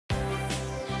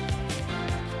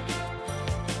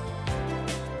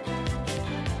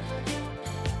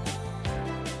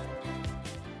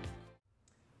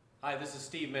Hi, this is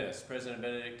Steve MInnis, President of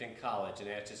Benedictine College in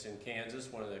Atchison, Kansas,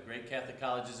 one of the great Catholic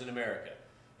colleges in America,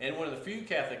 and one of the few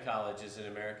Catholic colleges in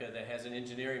America that has an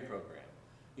engineering program.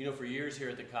 You know, for years here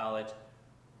at the college,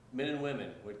 men and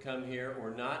women would come here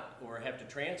or have to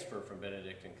transfer from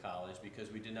Benedictine College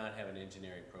because we did not have an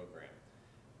engineering program.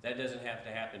 That doesn't have to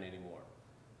happen anymore.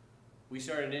 We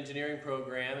started an engineering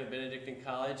program at Benedictine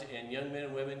College, and young men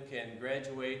and women can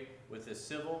graduate with a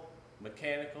civil,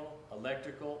 mechanical,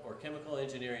 electrical, or chemical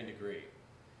engineering degree.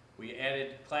 We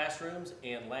added classrooms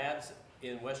and labs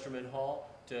in Westerman Hall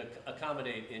to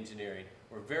accommodate engineering.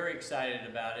 We're very excited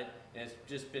about it, and it's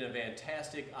just been a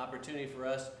fantastic opportunity for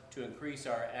us to increase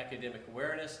our academic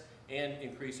awareness and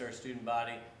increase our student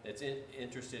body that's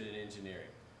interested in engineering.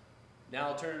 Now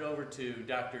I'll turn it over to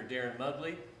Dr. Darren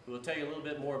Mugley, who will tell you a little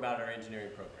bit more about our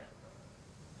engineering program.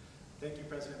 Thank you,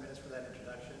 President MInnis, for that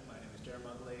introduction. My name is Darren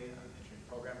Mugley. I'm the Engineering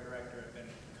Program Director at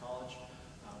Benedictine College.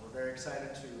 We're very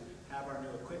excited to have our new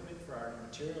equipment for our new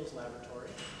materials laboratory.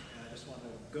 And I just want to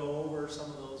go over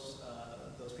some of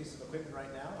those pieces of equipment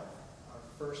right now. Our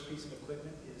first piece of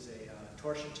equipment is a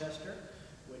torsion tester,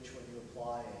 which when you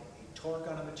apply a torque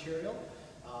on a material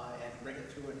and bring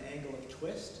it through an angle of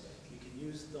twist, you can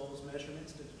use those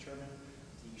measurements to determine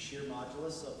the shear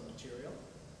modulus of the material.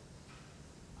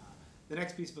 The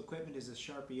next piece of equipment is a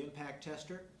Sharpie impact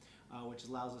tester, which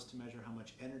allows us to measure how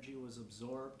much energy was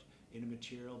absorbed in a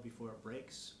material before it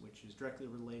breaks, which is directly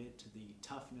related to the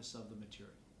toughness of the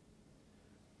material.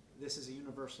 This is a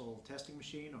universal testing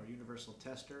machine or universal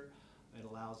tester. It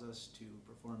allows us to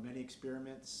perform many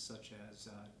experiments such as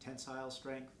tensile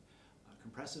strength,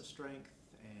 compressive strength,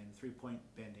 and three-point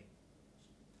bending.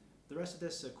 The rest of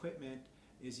this equipment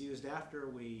is used after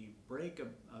we break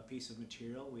a piece of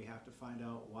material. We have to find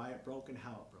out why it broke and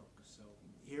how it broke. So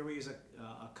here we use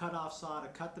a cut-off saw to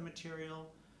cut the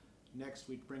material. Next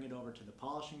we bring it over to the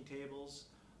polishing tables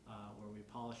where we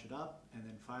polish it up, and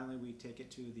then finally we take it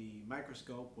to the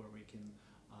microscope where we can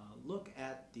look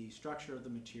at the structure of the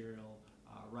material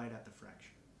right at the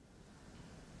fracture.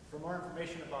 For more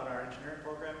information about our engineering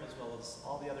program as well as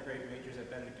all the other great majors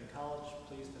at Benedictine College,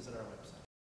 please visit our website.